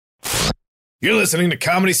You're listening to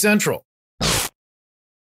Comedy Central.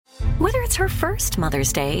 Whether it's her first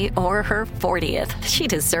Mother's Day or her 40th, she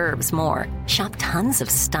deserves more. Shop tons of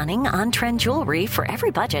stunning on-trend jewelry for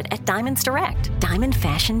every budget at Diamonds Direct. Diamond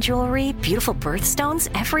fashion jewelry, beautiful birthstones,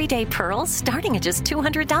 everyday pearls starting at just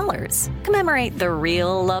 $200. Commemorate the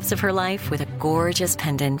real loves of her life with a gorgeous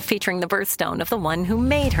pendant featuring the birthstone of the one who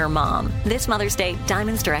made her mom. This Mother's Day,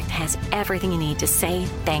 Diamonds Direct has everything you need to say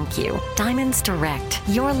thank you. Diamonds Direct.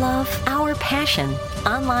 Your love, our passion.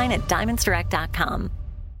 Online at diamondsdirect.com.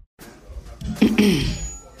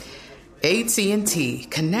 AT&T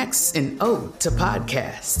connects an ode to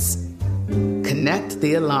podcasts. Connect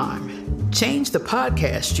the alarm. Change the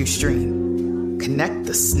podcast you stream. Connect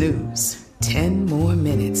the snooze. 10 more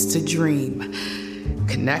minutes to dream.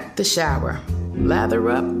 Connect the shower. Lather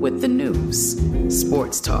up with the news.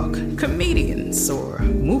 Sports talk, comedians, or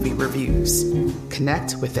movie reviews.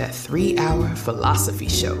 Connect with that 3-hour philosophy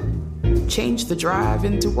show. Change the drive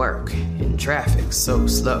into work in traffic so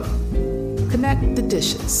slow. Connect the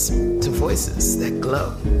dishes to voices that glow.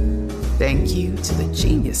 Thank you to the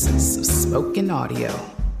geniuses of spoken audio.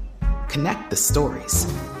 Connect the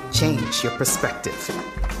stories. Change your perspective.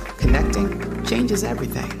 Connecting changes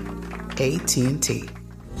everything. AT&T.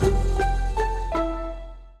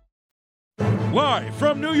 Live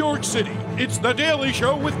from New York City, it's The Daily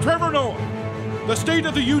Show with Trevor Noah. The State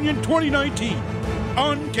of the Union 2019.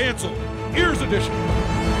 Uncanceled. Ears Edition.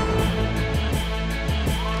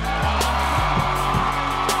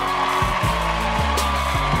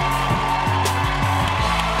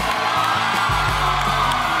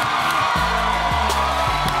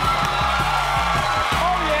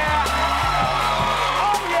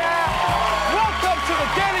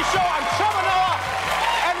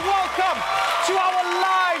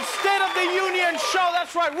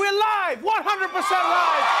 That's right, we're live, 100%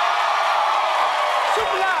 live.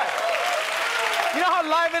 Super live. You know how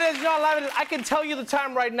live it is? You know how live it is? I can tell you the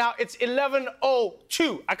time right now. It's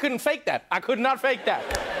 11:02. I couldn't fake that. I could not fake that.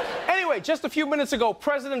 Anyway, just a few minutes ago,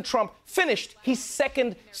 President Trump finished his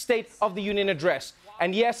second State of the Union address.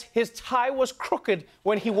 And yes, his tie was crooked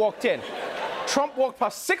when he walked in. Trump walked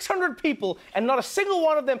past 600 people, and not a single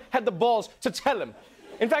one of them had the balls to tell him.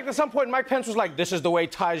 In fact, at some point, Mike Pence was like, this is the way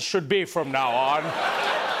ties should be from now on.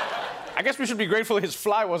 I guess we should be grateful his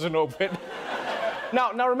fly wasn't open.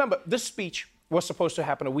 Now remember, this speech was supposed to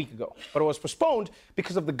happen a week ago, but it was postponed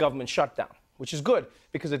because of the government shutdown, which is good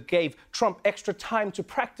because it gave Trump extra time to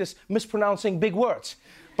practice mispronouncing big words.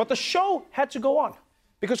 But the show had to go on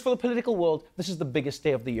because for the political world, this is the biggest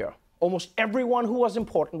day of the year. Almost everyone who was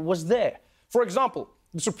important was there. For example,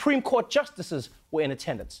 the Supreme Court justices were in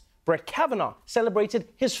attendance. Brett Kavanaugh celebrated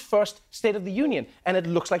his first State of the Union, and it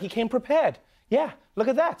looks like he came prepared. Yeah, look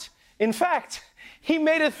at that. In fact, he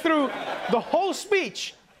made it through the whole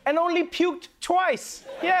speech and only puked twice.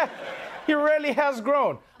 Yeah, he really has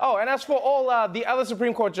grown. Oh, and as for all the other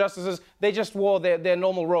Supreme Court justices, they just wore their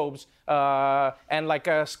normal robes. And like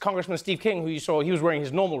Congressman Steve King, who you saw, he was wearing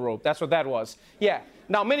his normal robe. That's what that was. Yeah.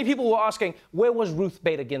 Now, many people were asking, where was Ruth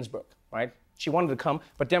Bader Ginsburg, right? She wanted to come,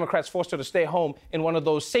 but Democrats forced her to stay home in one of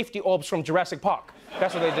those safety orbs from Jurassic Park.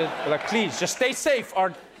 That's what they did. They're like, please, just stay safe,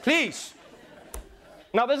 or please.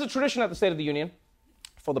 Now, there's a tradition at the State of the Union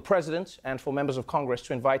for the president and for members of Congress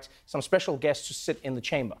to invite some special guests to sit in the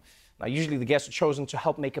chamber. Now, usually the guests are chosen to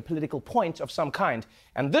help make a political point of some kind,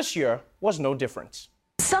 and this year was no different.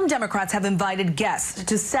 Some Democrats have invited guests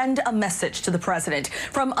to send a message to the president,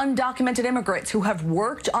 from undocumented immigrants who have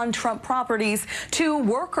worked on Trump properties to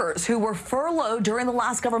workers who were furloughed during the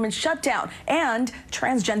last government shutdown and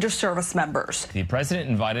transgender service members. The president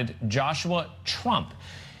invited Joshua Trump.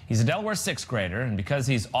 He's a Delaware sixth grader, and because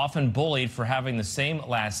he's often bullied for having the same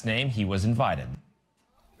last name, he was invited.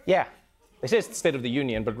 Yeah, they say it's the State of the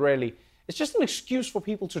Union, but really, it's just an excuse for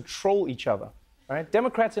people to troll each other. Right?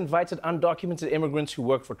 Democrats invited undocumented immigrants who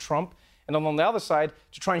work for Trump. And then on the other side,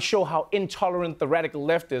 to try and show how intolerant the radical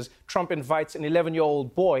left is, Trump invites an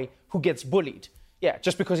 11-year-old boy who gets bullied. Yeah,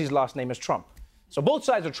 just because his last name is Trump. So both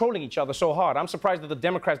sides are trolling each other so hard. I'm surprised that the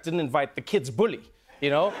Democrats didn't invite the kid's bully, you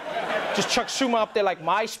know? Just Chuck Schumer up there like,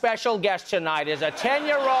 my special guest tonight is a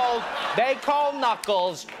 10-year-old they call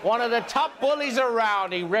Knuckles, one of the top bullies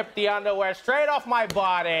around. He ripped the underwear straight off my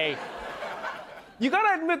body. You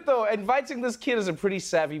gotta admit, though, inviting this kid is a pretty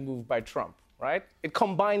savvy move by Trump, right? It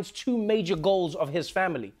combines two major goals of his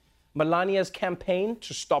family: Melania's campaign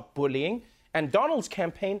to stop bullying and Donald's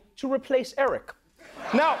campaign to replace Eric.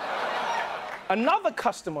 Now, another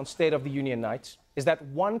custom on State of the Union nights is that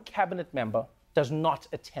one cabinet member does not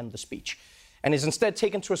attend the speech and is instead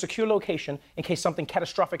taken to a secure location in case something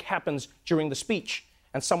catastrophic happens during the speech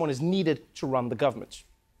and someone is needed to run the government.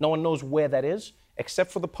 No one knows where that is,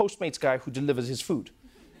 except for the Postmates guy who delivers his food.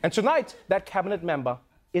 And tonight, that cabinet member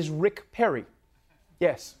is Rick Perry.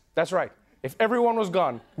 Yes, that's right. If everyone was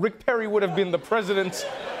gone, Rick Perry would have been the president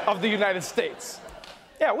of the United States.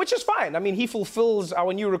 Yeah, which is fine. I mean, he fulfills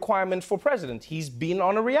our new requirement for president. He's been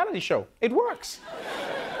on a reality show. It works.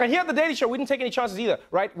 And here at The Daily Show, we didn't take any chances either,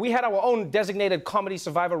 right? We had our own designated comedy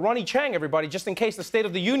survivor, Ronnie Chang, everybody, just in case the State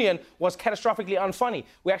of the Union was catastrophically unfunny.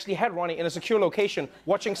 We actually had Ronnie in a secure location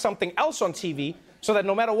watching something else on TV so that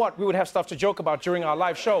no matter what, we would have stuff to joke about during our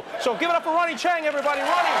live show. So give it up for Ronnie Chang, everybody.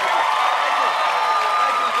 Ronnie!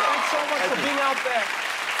 Thanks so much for being out there.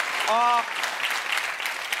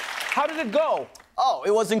 How did it go? Oh,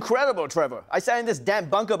 it was incredible, Trevor. I sat in this damn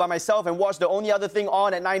bunker by myself and watched the only other thing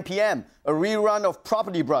on at 9 p.m., a rerun of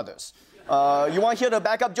Property Brothers. You want to hear the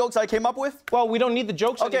backup jokes I came up with? Well, we don't need the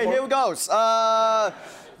jokes anymore. Okay, here it goes. You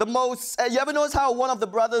ever notice how one of the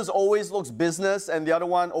brothers always looks business and the other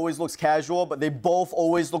one always looks casual, but they both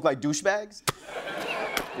always look like douchebags?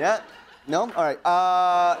 Yeah? No? All right.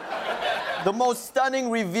 The most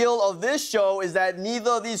stunning reveal of this show is that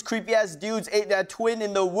neither of these creepy-ass dudes ate their twin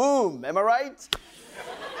in the womb. Am I right?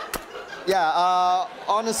 Yeah,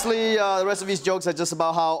 honestly, the rest of these jokes are just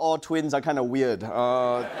about how all twins are kind of weird.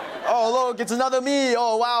 Oh, look, it's another me.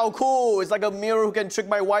 Oh, wow, cool. It's like a mirror who can trick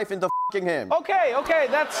my wife into f***ing him. Okay,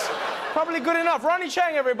 that's probably good enough. Ronnie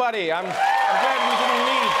Chang, everybody. I'm glad we didn't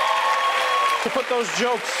need to put those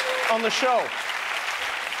jokes on the show.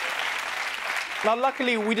 Now,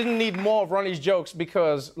 luckily, we didn't need more of Ronnie's jokes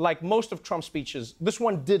because, like most of Trump's speeches, this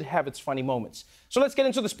one did have its funny moments. So let's get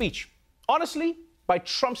into the speech. Honestly, by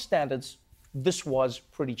Trump standards, this was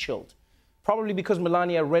pretty chilled. Probably because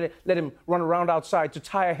Melania let him run around outside to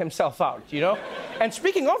tire himself out, you know? And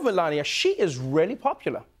speaking of Melania, she is really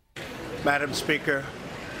popular. Madam Speaker,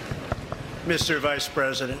 Mr. Vice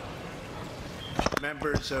President,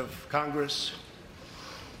 members of Congress,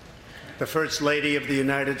 the First Lady of the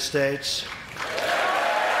United States,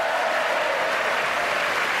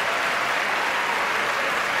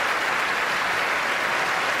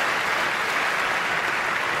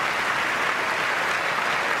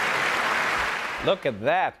 Look at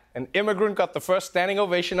that. An immigrant got the first standing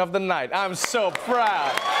ovation of the night. I'm so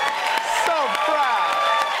proud. So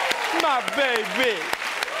proud. My baby.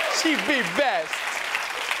 She be best.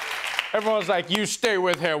 Everyone's like, you stay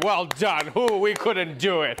with her. Well done. We couldn't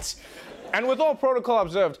do it. And with all protocol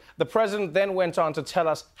observed, the president then went on to tell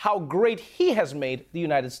us how great he has made the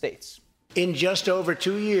United States. In just over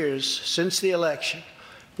 2 years since the election,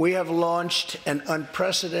 we have launched an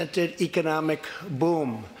unprecedented economic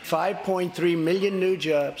boom. 5.3 million new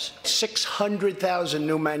jobs, 600,000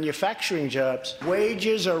 new manufacturing jobs.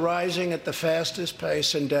 Wages are rising at the fastest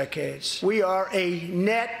pace in decades. We are a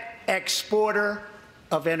net exporter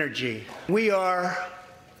of energy. We are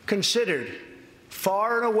considered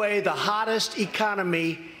far and away the hottest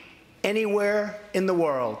economy anywhere in the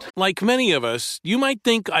world. Like many of us, you might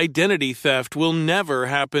think identity theft will never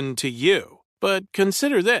happen to you. But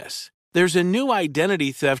consider this. There's a new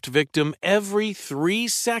identity theft victim every 3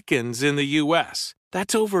 seconds in the U.S.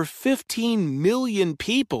 That's over 15 million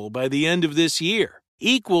people by the end of this year,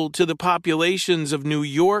 equal to the populations of New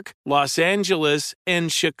York, Los Angeles,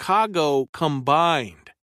 and Chicago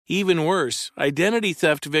combined. Even worse, identity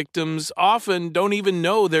theft victims often don't even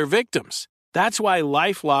know they're victims. That's why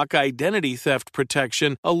LifeLock Identity Theft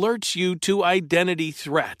Protection alerts you to identity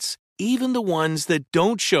threats, even the ones that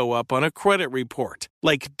don't show up on a credit report,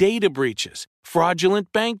 like data breaches,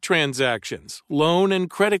 fraudulent bank transactions, loan and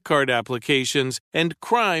credit card applications, and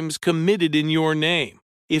crimes committed in your name.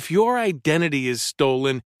 If your identity is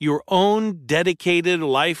stolen, your own dedicated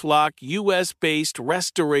LifeLock U.S.-based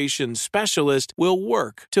restoration specialist will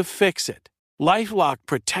work to fix it. LifeLock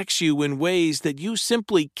protects you in ways that you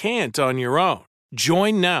simply can't on your own.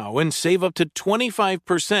 Join now and save up to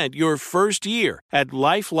 25% your first year at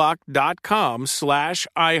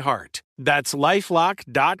LifeLock.com/iHeart. That's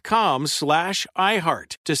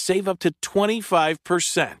LifeLock.com/iHeart to save up to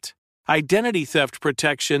 25%. Identity theft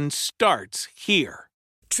protection starts here.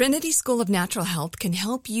 Trinity School of Natural Health can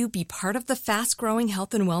help you be part of the fast-growing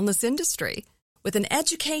health and wellness industry. With an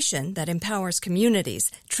education that empowers communities,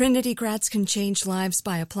 Trinity grads can change lives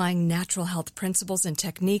by applying natural health principles and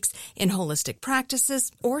techniques in holistic practices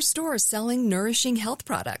or stores selling nourishing health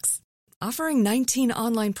products. Offering 19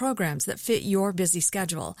 online programs that fit your busy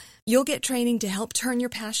schedule, you'll get training to help turn your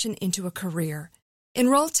passion into a career.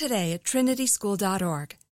 Enroll today at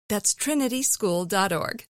trinityschool.org. That's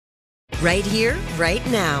trinityschool.org. Right here, right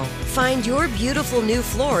now. Find your beautiful new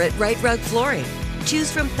floor at Right Rug Flooring.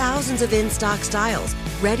 Choose from thousands of in-stock styles,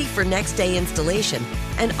 ready for next day installation,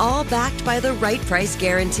 and all backed by the right price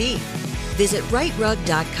guarantee. Visit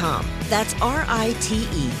rightrug.com. That's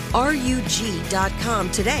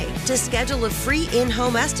RITERUG.com today to schedule a free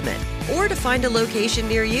in-home estimate or to find a location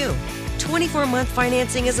near you. 24-month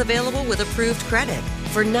financing is available with approved credit.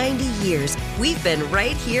 For 90 years, we've been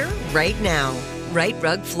right here, right now. Right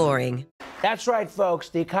Rug Flooring. That's right, folks.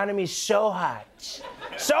 The economy's so hot.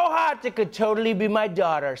 So hot it could totally be my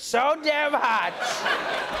daughter. So damn hot.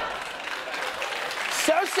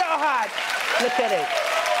 So hot. Look at it.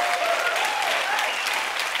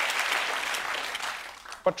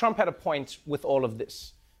 But Trump had a point with all of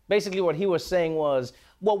this. Basically, what he was saying was,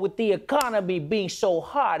 well, with the economy being so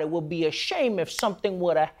hot, it would be a shame if something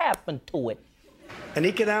would have happened to it. An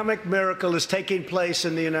economic miracle is taking place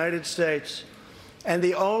in the United States, and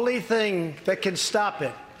the only thing that can stop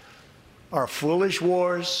it are foolish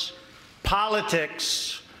wars,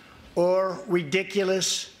 politics, or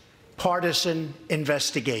ridiculous partisan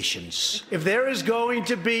investigations. If there is going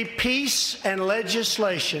to be peace and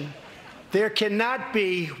legislation, there cannot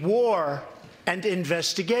be war and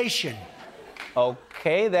investigation.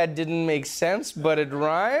 Okay, that didn't make sense, but it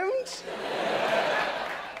rhymed.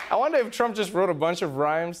 I wonder if Trump just wrote a bunch of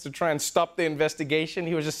rhymes to try and stop the investigation.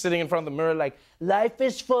 He was just sitting in front of the mirror like, life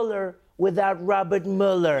is fuller without Robert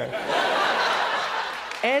Mueller.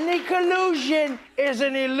 Any collusion is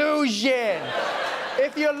an illusion.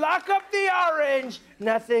 If you lock up the orange,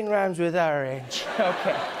 nothing rhymes with orange.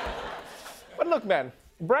 Okay. But look, man,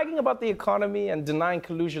 bragging about the economy and denying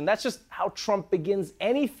collusion, that's just how Trump begins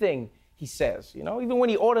anything he says. You know, even when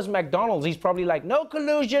he orders McDonald's, he's probably like, no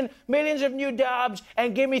collusion, millions of new jobs,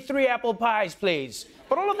 and give me 3 apple pies, please.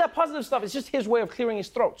 But all of that positive stuff is just his way of clearing his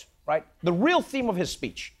throat, right? The real theme of his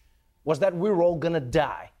speech was that we're all gonna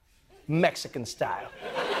die, Mexican style.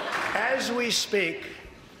 As we speak,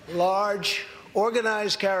 large,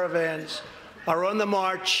 organized caravans are on the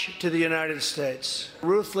march to the United States.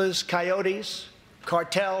 Ruthless coyotes,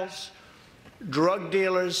 cartels, drug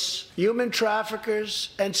dealers, human traffickers,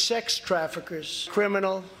 and sex traffickers,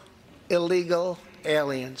 criminal, illegal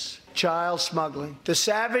aliens, child smuggling. The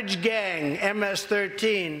savage gang,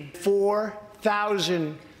 MS-13,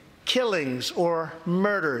 4,000 killings or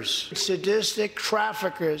murders. Sadistic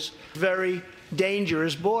traffickers, very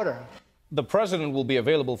dangerous border. The president will be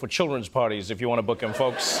available for children's parties if you want to book him,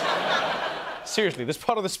 folks. Seriously, this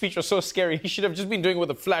part of the speech was so scary, he should have just been doing it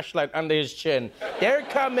with a flashlight under his chin. They're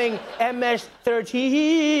coming,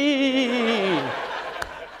 MS-13.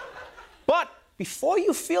 But before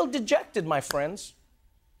you feel dejected, my friends,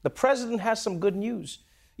 the president has some good news.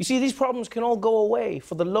 You see, these problems can all go away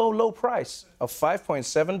for the low, low price of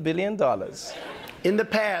 $5.7 billion. In the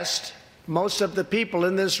past, most of the people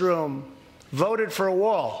in this room voted for a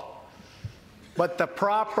wall, but the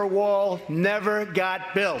proper wall never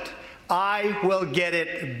got built. I will get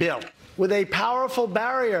it built. With a powerful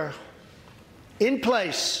barrier in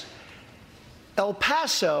place, El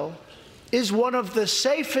Paso is one of the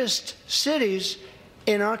safest cities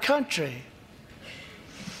in our country.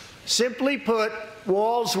 Simply put,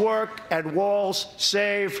 walls work and walls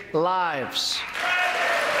save lives.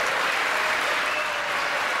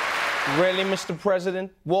 Really, Mr.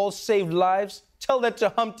 President? Walls save lives? Tell that to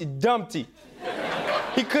Humpty Dumpty.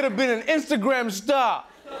 He could have been an Instagram star.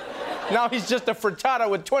 Now he's just a frittata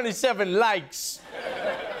with 27 likes.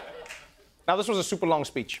 Now, this was a super long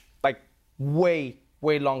speech. Like, way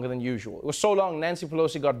longer than usual. It was so long, Nancy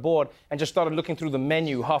Pelosi got bored and just started looking through the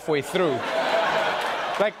menu halfway through.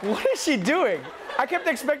 Like, what is she doing? I kept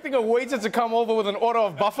expecting a waiter to come over with an order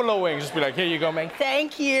of buffalo wings. Just be like, here you go, man.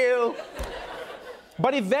 Thank you.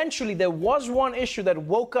 But eventually, there was one issue that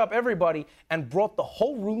woke up everybody and brought the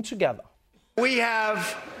whole room together. We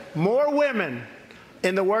have more women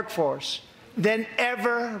in the workforce than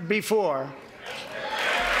ever before.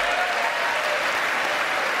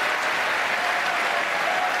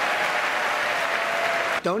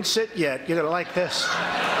 Don't sit yet. You're going to like this.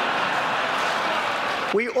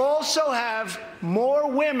 We also have more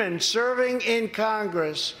women serving in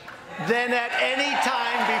Congress than at any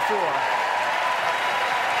time before.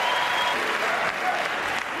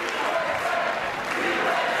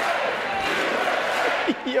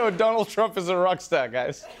 Yo, Donald Trump is a rock star,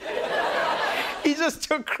 guys. He just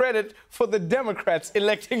took credit for the Democrats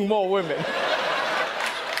electing more women.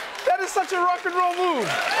 That is such a rock and roll move.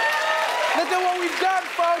 Look at what we've done,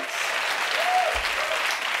 folks.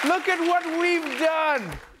 Look at what we've done.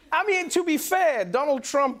 I mean, to be fair, Donald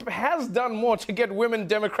Trump has done more to get women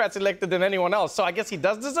Democrats elected than anyone else, so I guess he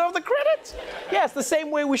does deserve the credit. Yeah, it's the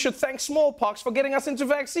same way we should thank smallpox for getting us into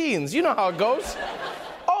vaccines. You know how it goes.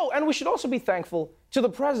 Oh, And we should also be thankful to the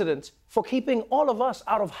president for keeping all of us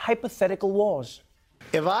out of hypothetical wars.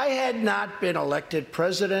 If I had not been elected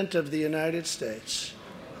President of the United States,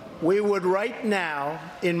 we would right now,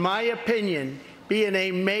 in my opinion, be in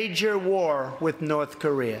a major war with North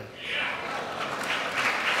Korea.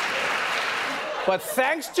 But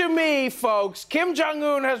thanks to me, folks, Kim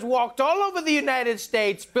Jong-un has walked all over the United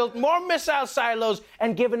States, built more missile silos,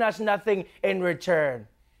 and given us nothing in return.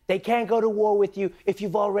 They can't go to war with you if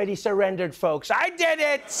you've already surrendered, folks. I did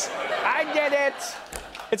it! I did it!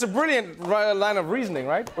 It's a brilliant line of reasoning,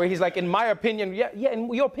 right? Where he's like, in my opinion,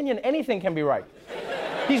 in your opinion, anything can be right.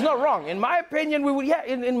 He's not wrong. In my opinion, we would,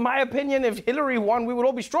 in my opinion, if Hillary won, we would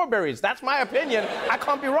all be strawberries. That's my opinion. I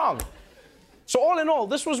can't be wrong. So all in all,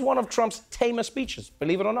 this was one of Trump's tamest speeches,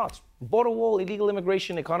 believe it or not. Border wall, illegal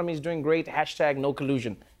immigration, economy is doing great, hashtag no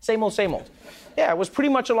collusion. Same old, same old. Yeah, it was pretty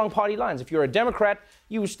much along party lines. If you're a Democrat,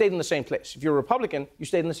 you stayed in the same place. If you're a Republican, you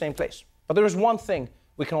stayed in the same place. But there is one thing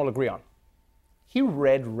we can all agree on. He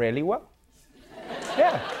read really well.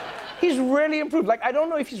 Yeah, he's really improved. Like, I don't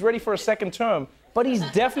know if he's ready for a second term, but he's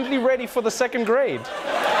definitely ready for the second grade.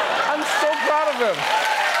 I'm so proud of him.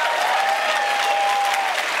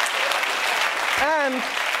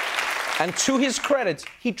 And to his credit,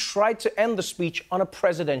 he tried to end the speech on a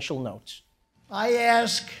presidential note. I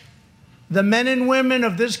ask the men and women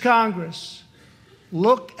of this Congress,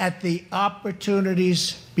 look at the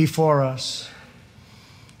opportunities before us.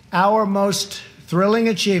 Our most thrilling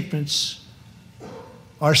achievements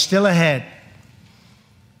are still ahead.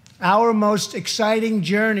 Our most exciting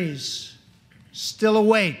journeys still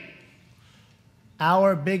await.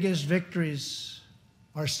 Our biggest victories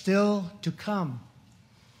are still to come.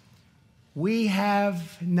 We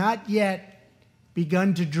have not yet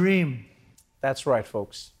begun to dream. That's right,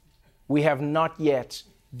 folks. We have not yet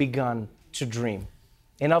begun to dream.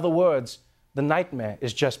 In other words, the nightmare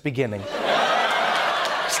is just beginning.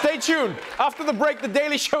 Stay tuned. After the break, The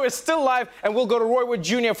Daily Show is still live, and we'll go to Roy Wood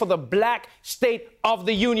Jr. for the Black State of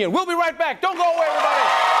the Union. We'll be right back. Don't go away, everybody.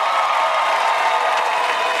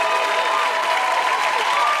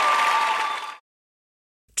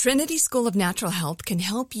 Trinity School of Natural Health can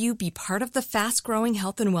help you be part of the fast-growing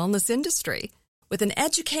health and wellness industry. With an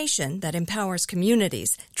education that empowers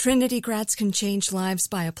communities, Trinity grads can change lives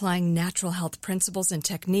by applying natural health principles and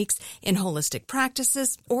techniques in holistic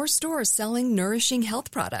practices or stores selling nourishing health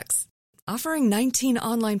products. Offering 19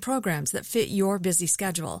 online programs that fit your busy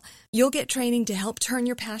schedule, you'll get training to help turn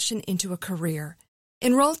your passion into a career.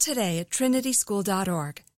 Enroll today at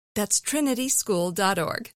trinityschool.org. That's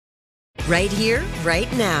trinityschool.org. Right here,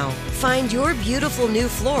 right now. Find your beautiful new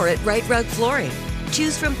floor at Right Rug Flooring.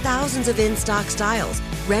 Choose from thousands of in-stock styles,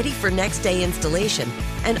 ready for next day installation,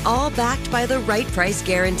 and all backed by the right price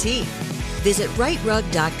guarantee. Visit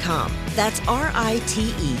rightrug.com. That's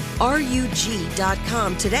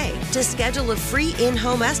RITERUG.com today to schedule a free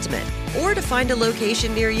in-home estimate or to find a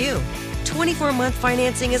location near you. 24-month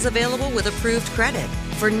financing is available with approved credit.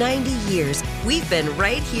 For 90 years, we've been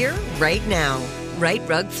right here, right now. Right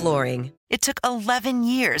Rug Flooring. It took 11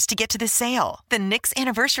 years to get to this sale. The Knix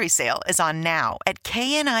Anniversary Sale is on now at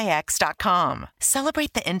knix.com.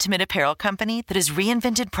 Celebrate the intimate apparel company that has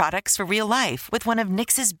reinvented products for real life with one of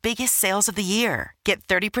Knix's biggest sales of the year. Get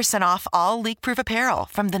 30% off all leak-proof apparel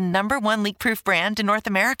from the #1 leak-proof brand in North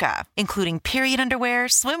America, including period underwear,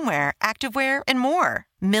 swimwear, activewear, and more.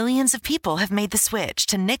 Millions of people have made the switch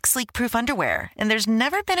to Knix leak-proof underwear, and there's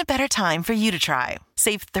never been a better time for you to try.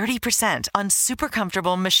 Save 30% on super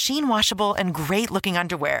comfortable, machine-washable, and great-looking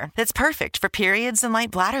underwear that's perfect for periods and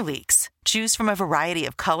light bladder leaks. Choose from a variety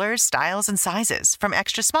of colors, styles, and sizes, from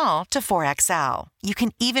extra small to 4XL. You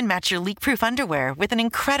can even match your leak-proof underwear with an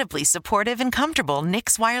incredibly supportive and comfortable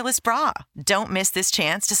Knix wireless bra. Don't miss this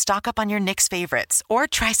chance to stock up on your Knix favorites or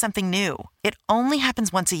try something new. It only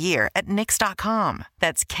happens once a year at Knix.com.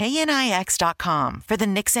 That's KNIX.com for the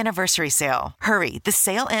Knix Anniversary Sale. Hurry, the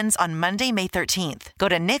sale ends on Monday, May 13th. Go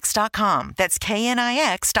to Knix.com. That's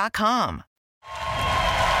KNIX.com.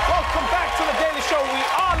 Welcome back to The Daily Show. We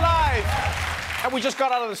are live. And we just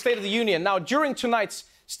got out of the State of the Union. Now, during tonight's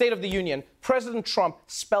State of the Union, President Trump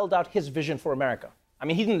spelled out his vision for America. I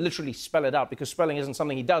mean, he didn't literally spell it out because spelling isn't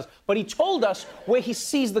something he does, but he told us where he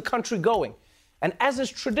sees the country going. And as is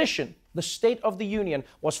tradition, the State of the Union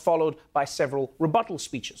was followed by several rebuttal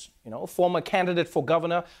speeches. You know, former candidate for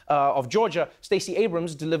governor of Georgia, Stacey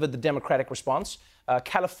Abrams, delivered the Democratic response.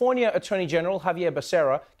 California Attorney General Javier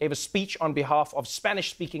Becerra gave a speech on behalf of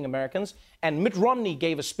Spanish-speaking Americans, and Mitt Romney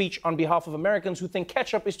gave a speech on behalf of Americans who think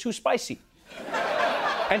ketchup is too spicy.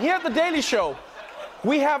 And here at The Daily Show,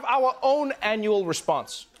 we have our own annual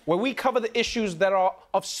response, where we cover the issues that are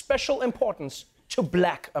of special importance to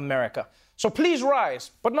Black America. So please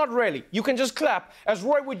rise, but not really. You can just clap as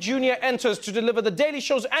Roy Wood Jr. enters to deliver The Daily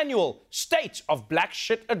Show's annual State of Black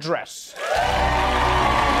Shit address.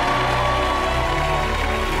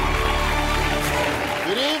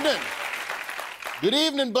 Good evening. Good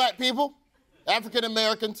evening, black people, African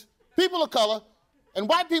Americans, people of color, and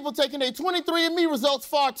white people taking their 23andMe results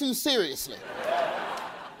far too seriously.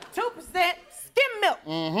 2% skim milk.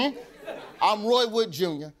 I'm Roy Wood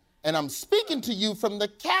Jr., and I'm speaking to you from the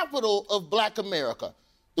capital of Black America,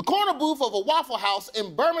 the corner booth of a Waffle House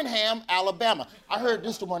in Birmingham, Alabama. I heard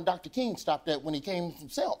this the one Dr. King stopped at when he came from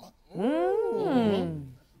Selma.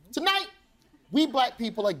 Tonight, we black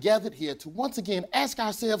people are gathered here to once again ask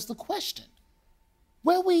ourselves the question,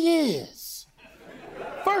 where we is?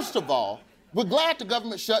 First of all, we're glad the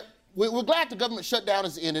government shutdown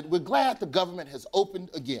has ended. We're glad the government has opened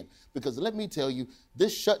again. Because let me tell you,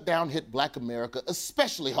 this shutdown hit Black America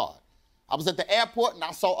especially hard. I was at the airport and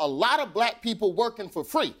I saw a lot of black people working for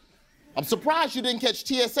free. I'm surprised you didn't catch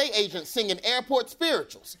TSA agents singing airport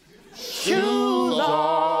spirituals. Shoes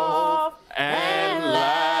off and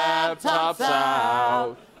laptops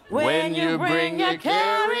out when you bring your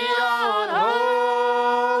carry-on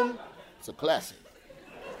home. It's a classic.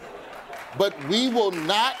 But we will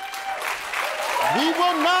not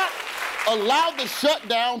allow the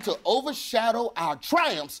shutdown to overshadow our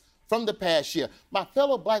triumphs from the past year. My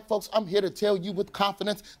fellow black folks, I'm here to tell you with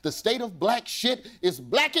confidence, the state of black shit is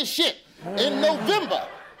black as shit. In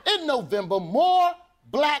November, more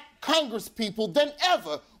black congresspeople than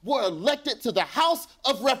ever were elected to the House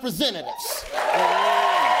of Representatives.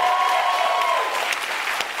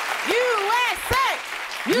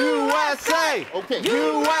 USA! Okay.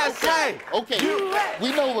 USA! Okay.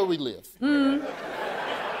 We know where we live.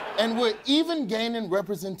 And we're even gaining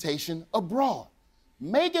representation abroad.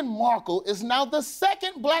 Meghan Markle is now the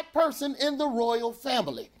second black person in the royal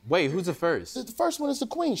family. Wait, who's the first? The first one is the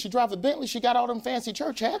Queen. She drives a Bentley. She got all them fancy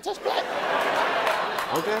church hats. That's black.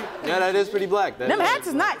 Okay. Yeah, that is pretty black. Them hats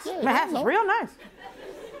is nice. Them hats is real nice.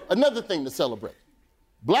 Another thing to celebrate.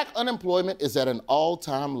 Black unemployment is at an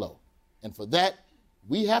all-time low. And for that,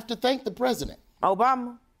 we have to thank the president.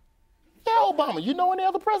 Obama. Yeah, Obama. You know any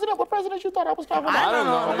other president? What president you thought I was talking about? I don't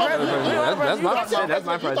know. That's my president. That's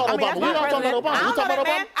my president. I mean, that's my president. I don't know that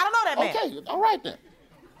man. I don't know that man. Okay, all right then.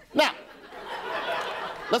 Now,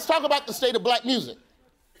 let's talk about the state of black music.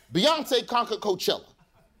 Beyonce conquered Coachella.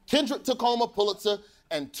 Kendrick took home a Pulitzer.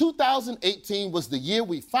 And 2018 was the year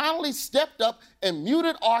we finally stepped up and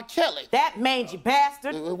muted R. Kelly. That mangy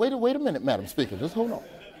bastard. Wait a minute, Madam Speaker. Just hold on.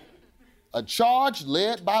 A charge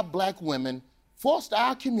led by black women forced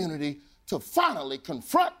our community to finally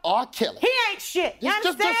confront R. Kelly. He ain't shit. You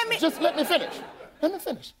understand me? Just let me finish. Let me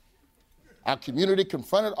finish. Our community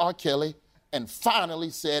confronted R. Kelly and finally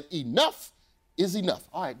said, enough is enough.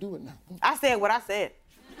 All right, do it now. I said what I said.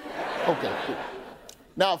 Okay, cool.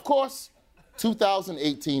 Now, of course,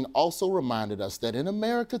 2018 also reminded us that in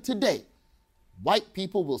America today, white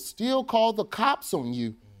people will still call the cops on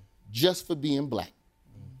you just for being black.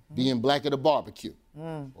 Being black at a barbecue,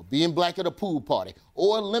 or being black at a pool party,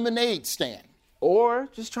 or a lemonade stand. Or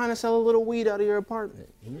just trying to sell a little weed out of your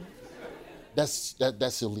apartment.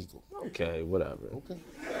 That's illegal. Okay, whatever. Okay.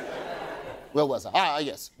 Where was I?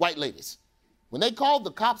 Yes, white ladies. When they called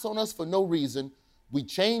the cops on us for no reason, we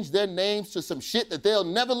changed their names to some shit that they'll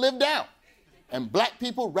never live down. And black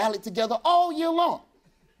people rallied together all year long.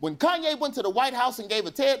 When Kanye went to the White House and gave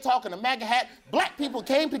a TED Talk in a MAGA hat, black people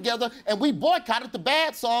came together and we boycotted the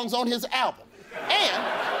bad songs on his album.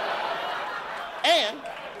 And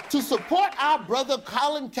to support our brother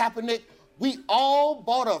Colin Kaepernick, we all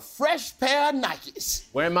bought a fresh pair of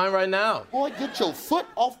Nikes. Wearing mine right now. Boy, get your foot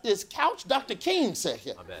off this couch, Dr. King said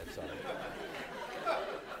here. My bad, sorry.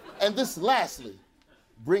 And this lastly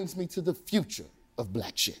brings me to the future of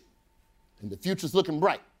black shit. And the future's looking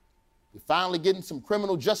bright. We're finally getting some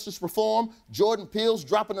criminal justice reform. Jordan Peele's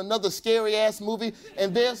dropping another scary-ass movie.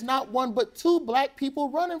 And there's not one but two black people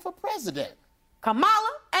running for president.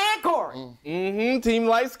 Kamala and Corey. Team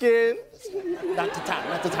light skin. Not the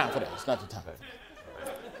time for that. It's not the time.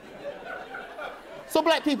 So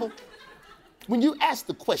black people, when you ask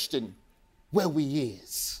the question, where we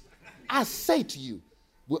is, I say to you,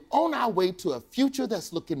 we're on our way to a future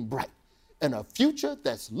that's looking bright and a future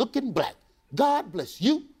that's looking black. God bless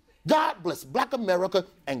you. God bless Black America,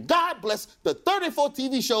 and God bless the 34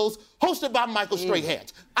 TV shows hosted by Michael Strahan.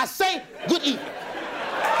 I say good evening.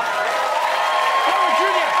 Robert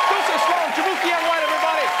Jr., Deuce Sloan, Jabuki and White,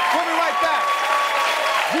 everybody. We'll be right back.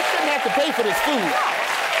 You shouldn't have to pay for this food.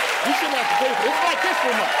 You shouldn't have to pay for it. It's Black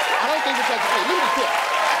History Month. I don't think it's have to pay. Leave the tip.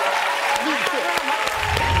 Leave the tip.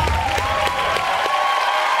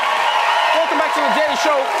 to The Daily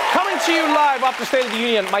Show, coming to you live off the State of the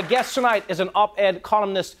Union. My guest tonight is an op-ed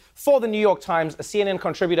columnist for the New York Times, a CNN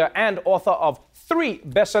contributor, and author of 3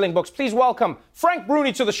 best-selling books. Please welcome Frank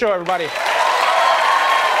Bruni to the show, everybody.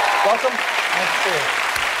 Welcome.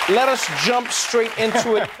 Thank you. Let us jump straight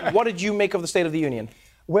into it. What did you make of the State of the Union?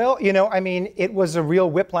 Well, it was a real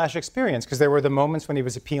whiplash experience because there were the moments when he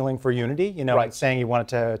was appealing for unity, and saying he wanted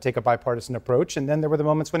to take a bipartisan approach, and then there were the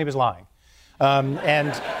moments when he was lying.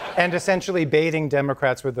 And essentially baiting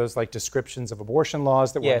Democrats with those descriptions of abortion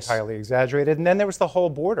laws that were entirely exaggerated. And then there was the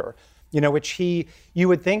whole border, which you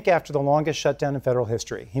would think after the longest shutdown in federal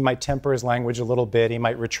history, he might temper his language a little bit, he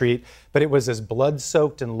might retreat, but it was as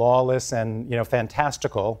blood-soaked and lawless and,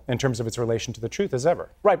 fantastical in terms of its relation to the truth as ever.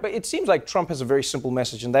 Right, but it seems like Trump has a very simple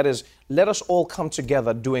message, and that is, let us all come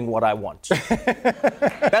together doing what I want.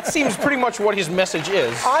 That seems pretty much what his message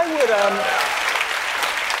is.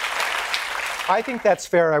 I think that's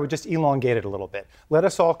fair. I would just elongate it a little bit. Let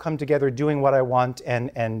us all come together doing what I want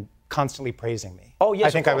and constantly praising me. Oh,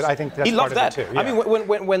 yes, I think that's he loved part that. of it, too.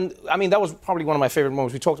 Yeah. I mean, that was probably one of my favorite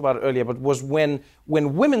moments. We talked about it earlier, but was when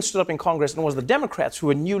women stood up in Congress, and it was the Democrats who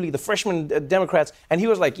were the freshman Democrats, and he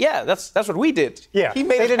was like, yeah, that's what we did. Yeah, he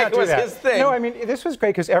made they did not do that. His thing. No, I mean, this was great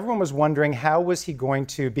because everyone was wondering how was he going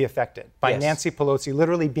to be affected by Nancy Pelosi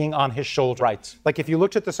literally being on his shoulder. Right. Like if you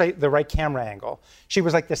looked at the right camera angle, she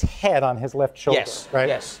was like this head on his left shoulder. Yes, right?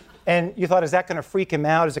 yes. And you thought, is that going to freak him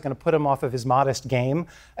out? Is it going to put him off of his modest game?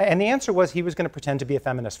 And the answer was he was going to pretend to be a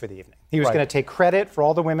feminist for the evening. He was going to take credit for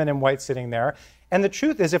all the women in white sitting there. And the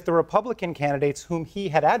truth is, if the Republican candidates whom he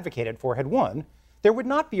had advocated for had won, there would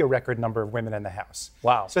not be a record number of women in the House.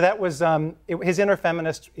 Wow. So that was, his inner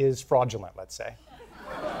feminist is fraudulent, let's say.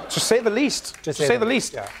 To say the least. To say the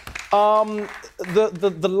least. Yeah.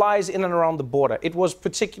 The lies in and around the border, it was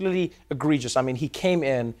particularly egregious. I mean, he came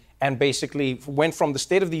in and basically went from the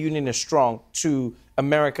State of the Union is strong to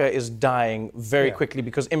America is dying very quickly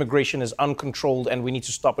because immigration is uncontrolled and we need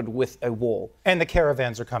to stop it with a wall. And the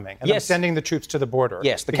caravans are coming. And they're sending the troops to the border.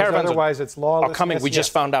 Yes, the because caravans otherwise it's lawless. are coming. We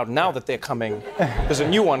just found out now that they're coming. There's a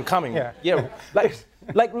new one coming. Yeah.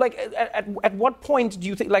 At what point do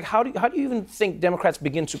you think, how do you even think Democrats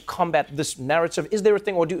begin to combat this narrative? Is there a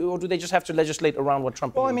thing, or do they just have to legislate around what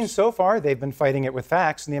Trump believes? Well, I mean, so far they've been fighting it with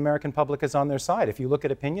facts, and the American public is on their side. If you look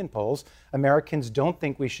at opinion polls, Americans don't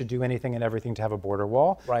think we should do anything and everything to have a border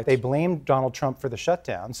wall. Right. They blamed Donald Trump for the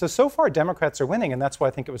shutdown. So far Democrats are winning, and that's why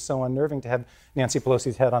I think it was so unnerving to have Nancy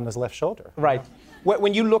Pelosi's head on his left shoulder. Right.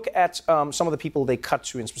 When you look at some of the people they cut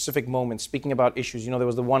to in specific moments, speaking about issues, there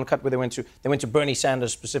was the one cut where they went to Bernie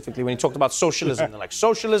Sanders specifically when he talked about socialism. They're like,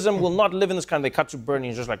 socialism will not live in this country. They cut to Bernie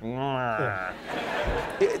and just like,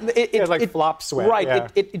 flop sweat. Right. Yeah.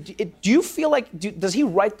 Do you feel like, does he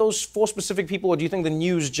write those for specific people, or do you think the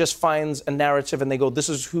news just finds a narrative and they go, this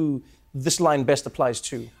is who this line best applies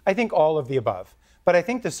to? I think all of the above. But I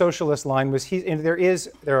think the socialist line was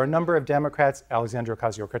there are a number of Democrats, Alexandria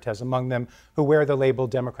Ocasio-Cortez among them, who wear the label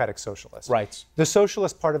Democratic Socialist. Right. The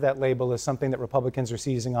socialist part of that label is something that Republicans are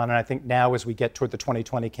seizing on, and I think now as we get toward the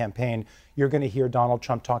 2020 campaign, you're going to hear Donald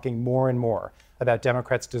Trump talking more and more about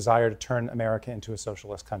Democrats' desire to turn America into a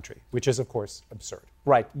socialist country, which is, of course, absurd.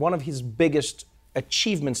 Right. One of his biggest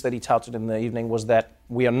achievements that he touted in the evening was that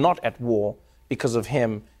we are not at war because of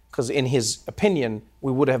him. Because in his opinion,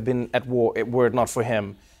 we would have been at war were it not for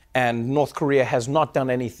him. And North Korea has not done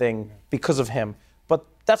anything because of him. But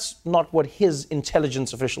that's not what his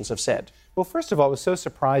intelligence officials have said. Well, first of all, it was so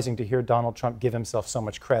surprising to hear Donald Trump give himself so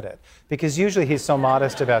much credit, because usually he's so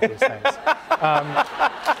modest about these things.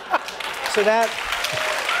 So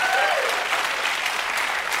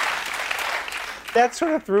that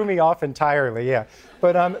sort of threw me off entirely, yeah.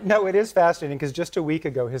 But no, it is fascinating because just a week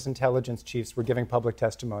ago, his intelligence chiefs were giving public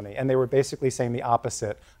testimony, and they were basically saying the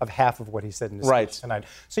opposite of half of what he said in his speech tonight.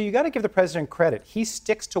 So you got to give the president credit. He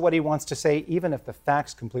sticks to what he wants to say, even if the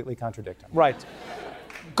facts completely contradict him. Right.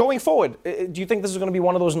 Going forward, do you think this is going to be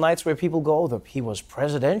one of those nights where people go, oh, he was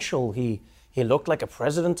presidential, he looked like a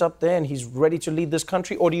president up there, and he's ready to lead this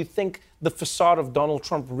country? Or do you think the facade of Donald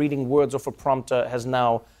Trump reading words off a prompter has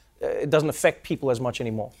now, it doesn't affect people as much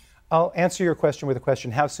anymore? I'll answer your question with a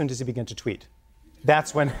question. How soon does he begin to tweet?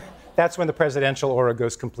 That's when the presidential aura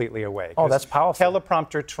goes completely away. Oh, that's powerful.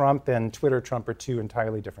 Teleprompter Trump and Twitter Trump are two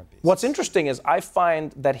entirely different beasts. What's interesting is I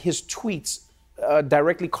find that his tweets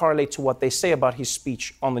directly correlate to what they say about his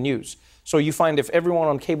speech on the news. So you find if everyone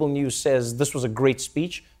on cable news says this was a great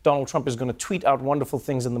speech, Donald Trump is going to tweet out wonderful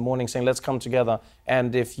things in the morning saying, let's come together.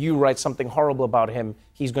 And if you write something horrible about him,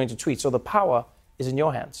 he's going to tweet. So the power is in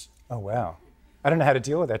your hands. Oh, wow. I don't know how to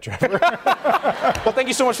deal with that, Trevor. Well, thank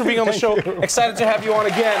you so much for being on the show. Excited to have you on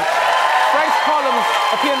again. Frank's columns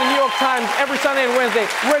appear in the New York Times every Sunday and Wednesday.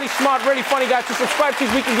 Really smart, really funny guy. To subscribe to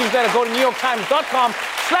his weekly newsletter, go to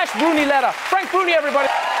NewYorkTimes.com/Bruni letter. Frank Bruni, everybody.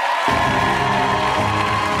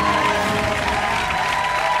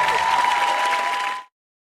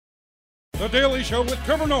 The Daily Show with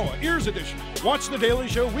Trevor Noah, Ears Edition. Watch The Daily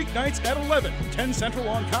Show weeknights at 11, 10 Central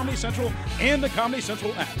on Comedy Central and the Comedy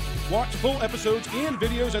Central app. Watch full episodes and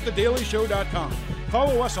videos at thedailyshow.com.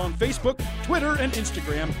 Follow us on Facebook, Twitter, and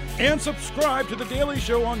Instagram, and subscribe to The Daily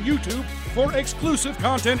Show on YouTube for exclusive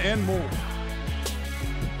content and more.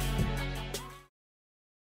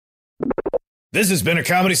 This has been a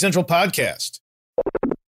Comedy Central podcast.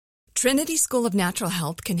 Trinity School of Natural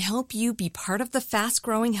Health can help you be part of the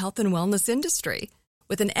fast-growing health and wellness industry.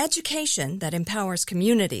 With an education that empowers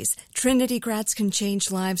communities, Trinity grads can change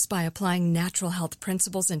lives by applying natural health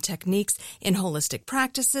principles and techniques in holistic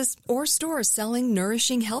practices or stores selling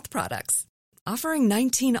nourishing health products. Offering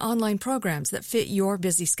 19 online programs that fit your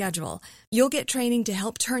busy schedule, you'll get training to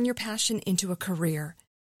help turn your passion into a career.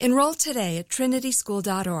 Enroll today at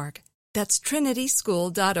trinityschool.org. That's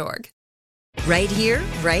trinityschool.org. Right here,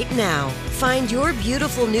 right now. Find your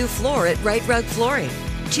beautiful new floor at Right Rug Flooring.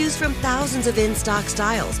 Choose from thousands of in-stock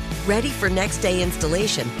styles, ready for next day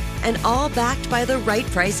installation, and all backed by the right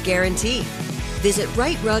price guarantee. Visit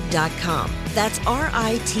rightrug.com. That's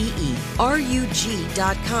RITERUG.com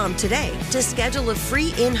today to schedule a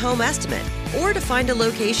free in-home estimate or to find a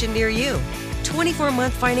location near you.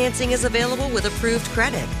 24-month financing is available with approved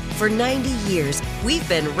credit. For 90 years, we've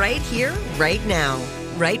been right here, right now.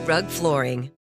 Right Rug Flooring.